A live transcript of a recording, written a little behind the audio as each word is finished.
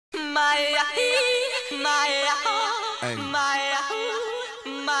Hey.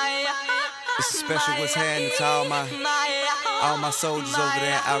 It's a special what's happening to all my soldiers over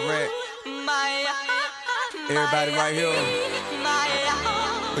there in Iraq. Everybody right here.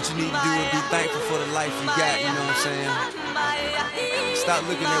 What you need to do is be thankful for the life you got, you know what I'm saying? Stop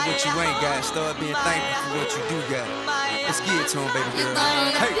looking at what you ain't got, start being thankful for what you do got. Let's get it to him, baby girl.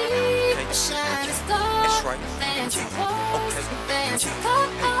 Hey! That's right.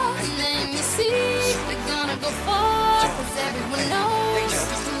 Let me see. We're gonna go far, 'cause everyone knows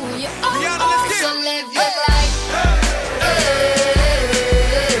who you are. So live your life.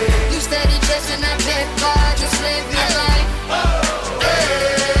 You steady chasing that big bar, just live your life.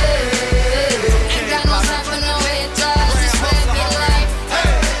 Ain't got no time for no haters, just live your life.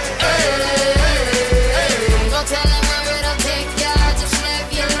 Don't tell them where it'll take ya, just live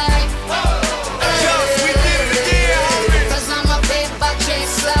your life. Cause I'm a paper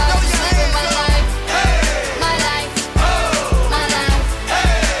chaser, just living my life. My life, my life,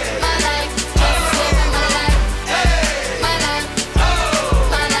 my life, just living my life. My life,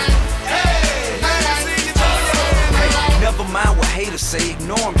 my life, my life, just living my life. Never mind what haters say,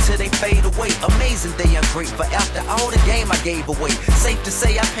 ignore them till they fade away. Amazing they ungrateful, after all the game I gave away. Safe to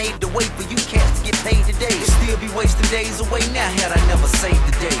say I paved the way for you cats to get paid today. Still be wasting days away now had I never saved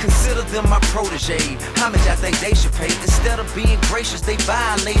the day. Consider them my protege, homage I think they should pay. Instead of being gracious, they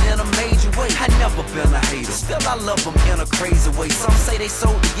violate in a major way. I never been a hater, still I love them in a crazy way. Some say they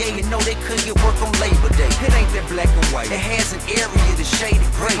sold the yay and know they couldn't get work on Labor Day. It ain't that black and white, it has an area that's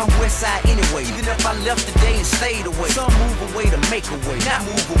shaded gray. I'm west side anyway, even if I left today and stayed away. Some move away to make a way, not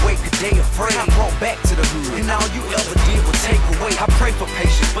move away cause they afraid. I brought back to the hood, and all you ever did was take away. I pray for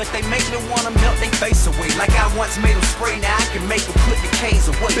patience, but they make me wanna melt they face away. Like I once made them spray, now I can make them put the K's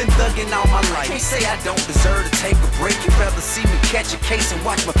away. Been thugging all my life, can't say I don't deserve to take a break. You'd rather see me catch a case and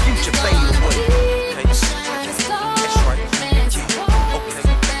watch my future fade away.